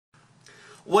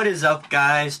What is up,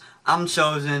 guys? I'm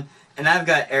Chosen, and I've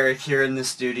got Eric here in the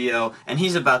studio, and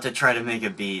he's about to try to make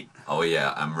a beat. Oh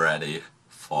yeah, I'm ready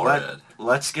for it.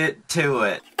 Let's get to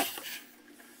it.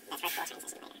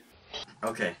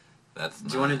 Okay.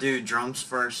 Do you want to do drums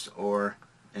first or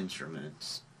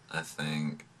instruments? I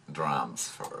think drums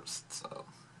first, so.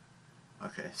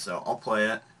 Okay, so I'll play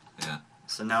it. Yeah.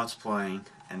 So now it's playing,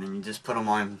 and then you just put them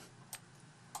on.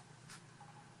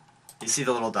 You see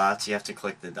the little dots? You have to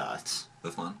click the dots.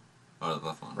 This one? Or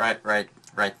this one?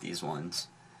 Right these ones.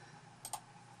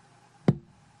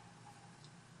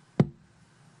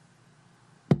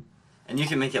 And you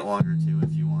can make it longer too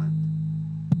if you want.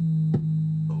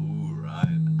 Oh,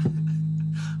 right.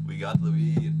 We got the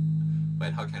beat.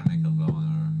 Wait, how can I make it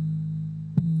longer?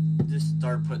 Just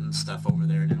start putting stuff over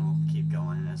there and it'll keep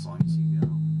going as long as you go.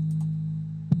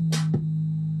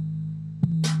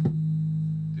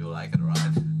 Do you like it, right?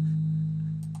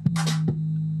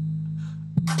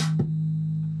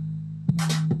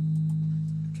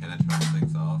 Can I turn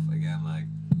things off again? Like,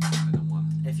 I don't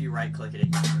want to. If you right click it,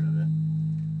 it gets rid of it.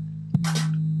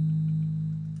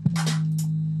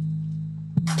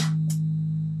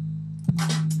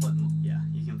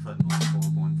 You can put multiple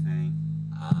of one thing.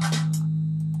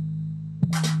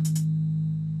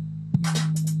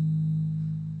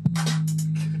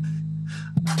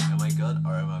 Am I good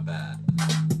or am I bad?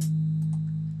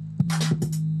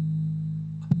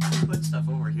 You can put stuff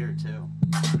over here too.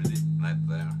 Really? Right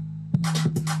there.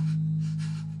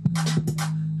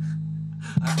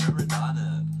 I've never done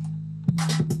it.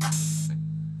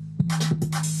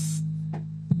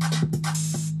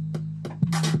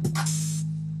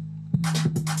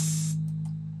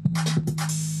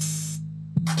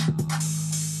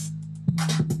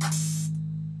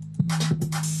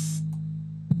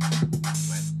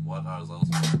 Wait, what are those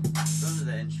for? Those are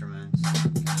the instruments.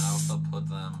 Can I also put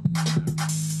them there?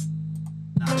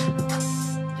 No,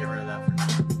 get rid of that for now.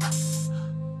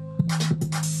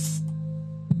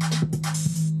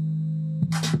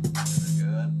 Is it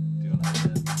good? Do you like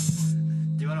it?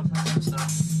 Do you want to put some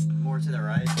stuff more to the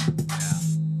right? Yeah.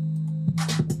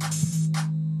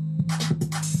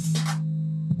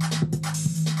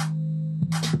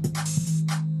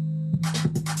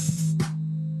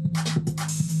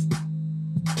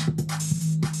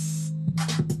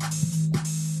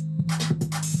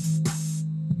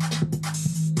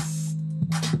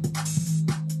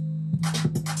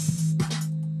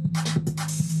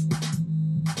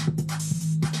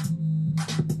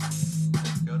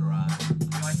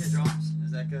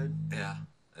 Good? Yeah,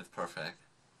 it's perfect.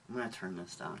 I'm gonna turn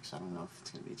this down because I don't know if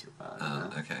it's gonna be too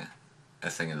loud. Okay. I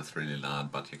think it's really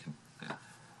loud, but you can, yeah.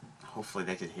 Hopefully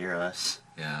they could hear us.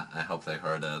 Yeah, I hope they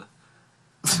heard it.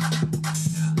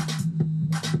 Yeah.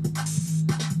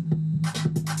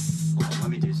 Hold on, let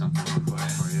me do something real quick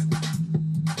for you.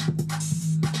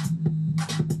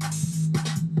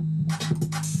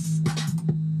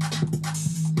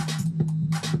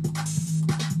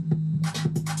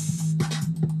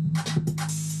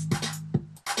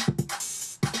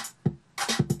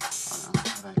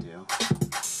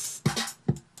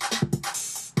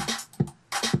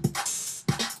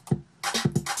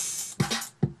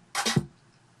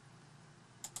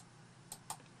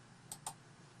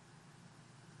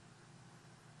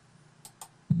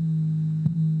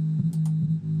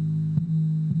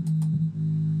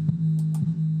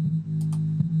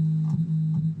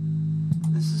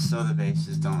 So the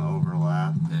bases don't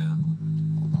overlap. Yeah.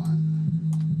 Hold on.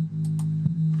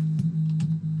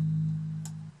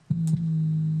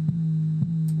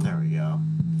 There we go.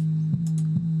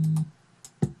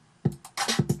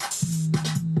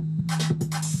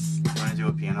 You want to do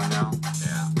a piano now?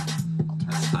 Yeah.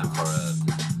 It's time for it.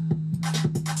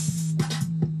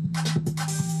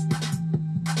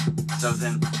 So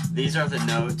then, these are the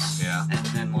notes. Yeah. And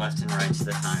then left and right's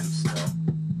the time still.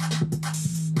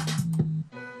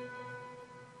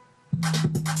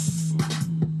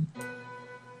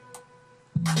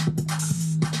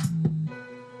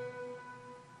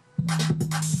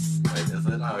 Wait, is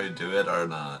it how you do it or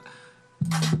not?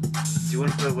 Do you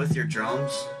want to put it with your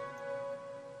drums?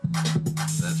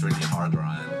 That's really hard,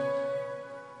 Ryan.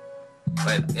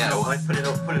 Wait, yeah. No, like put it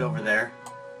over there.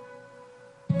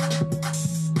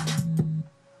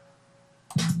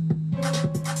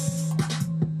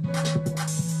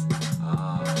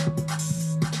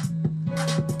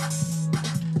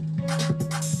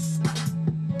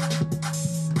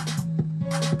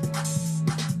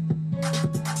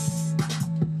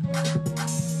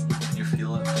 Can you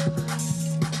feel it?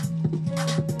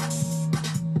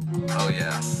 Oh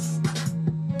yeah.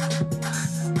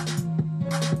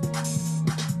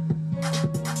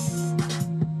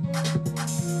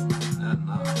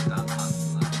 No, the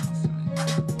downtown's not close to me.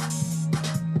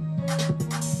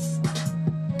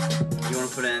 You want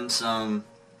to put in some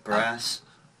brass?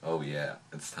 Oh yeah,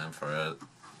 it's time for it.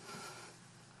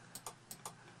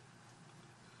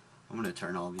 I'm going to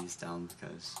turn all these down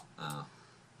because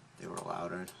they were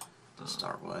louder to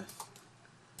start with.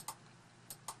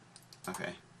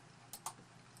 Okay.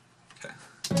 Okay.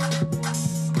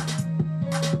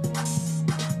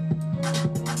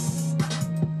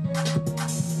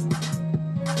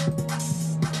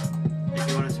 If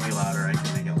you want it to be louder, I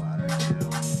can make it louder too.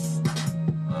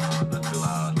 Not too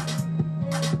loud.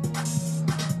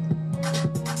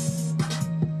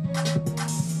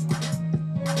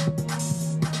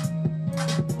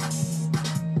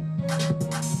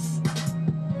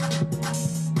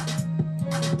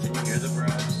 Can you hear the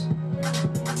brass?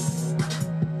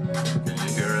 Did you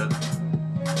hear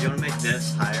it? Do you want to make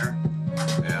this higher?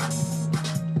 Yeah.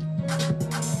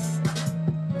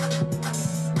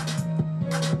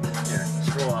 Here,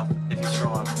 scroll up. If you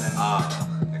scroll up, then.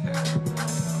 Okay.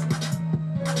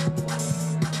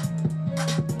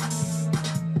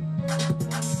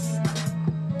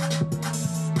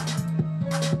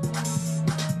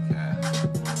 Okay.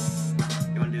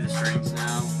 You want to do the strings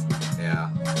now? Yeah.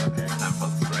 Okay. Time for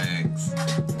the strings.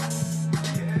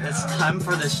 Yeah. It's time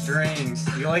for the strings.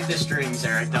 You like the strings,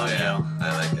 Eric, don't yeah. you?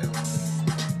 I like it.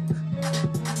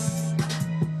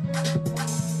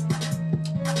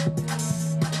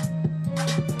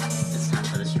 It's time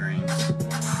for the strings.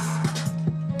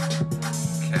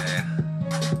 Okay.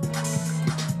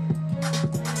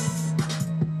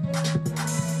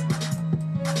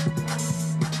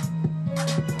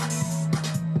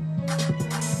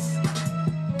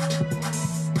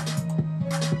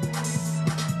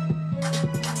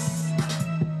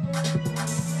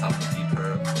 Something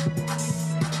deeper.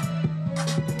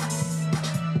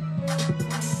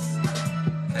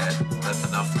 Okay, that's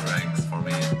enough strings for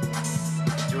me.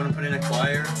 Do you want to put in a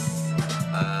choir?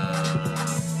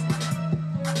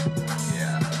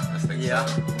 Yeah, I think Yeah.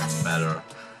 so. It's better.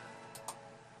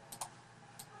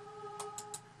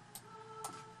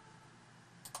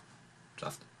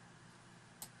 Just.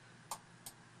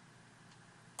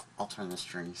 I'll turn the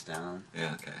strings down.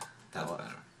 Yeah, okay. That's That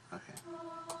better.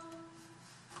 Okay.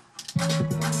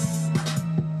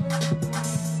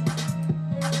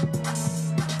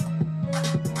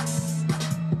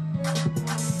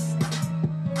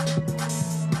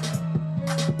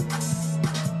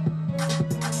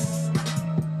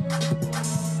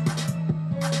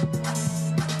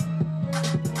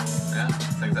 Yeah,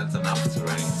 I think that's enough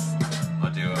strings. Or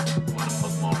do you want to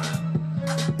put more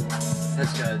in?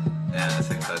 That's good. Yeah, I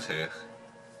think so too.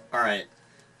 Alright.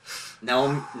 Now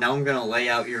I'm gonna lay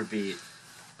out your beat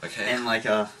Okay. in like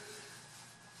a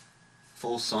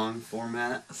full song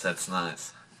format. That's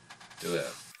nice. Do it.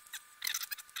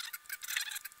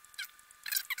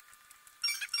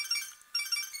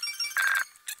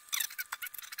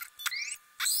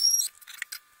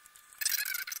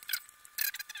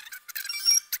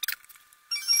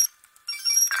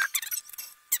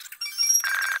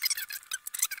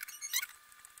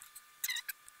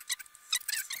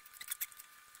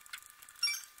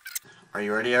 Are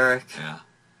you ready, Eric? Yeah.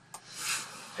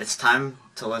 It's time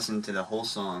to listen to the whole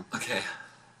song. Okay.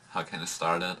 How can I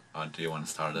start it? Or do you want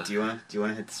to start it? Do you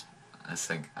wanna hit this? I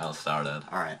think I'll start it.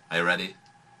 Alright, Are you ready?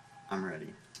 I'm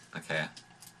ready. Okay.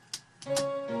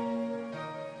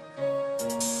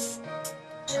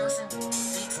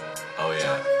 Oh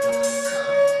yeah.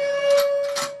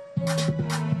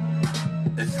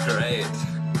 It's great.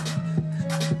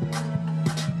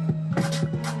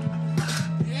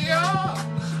 Yeah!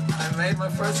 I made my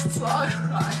first song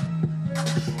right.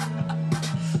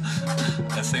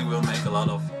 I think we'll make a lot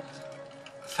of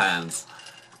fans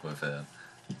with it.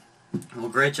 Well,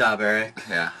 great job, Eric.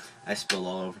 Yeah. I spilled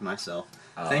all over myself.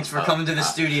 Oh, Thanks for coming to the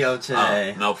studio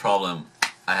today. No problem.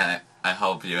 I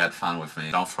hope you had fun with me.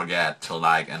 Don't forget to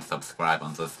like and subscribe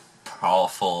on this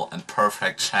powerful and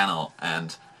perfect channel,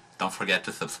 and don't forget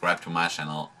to subscribe to my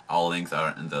channel. All links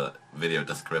are in the video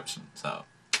description. So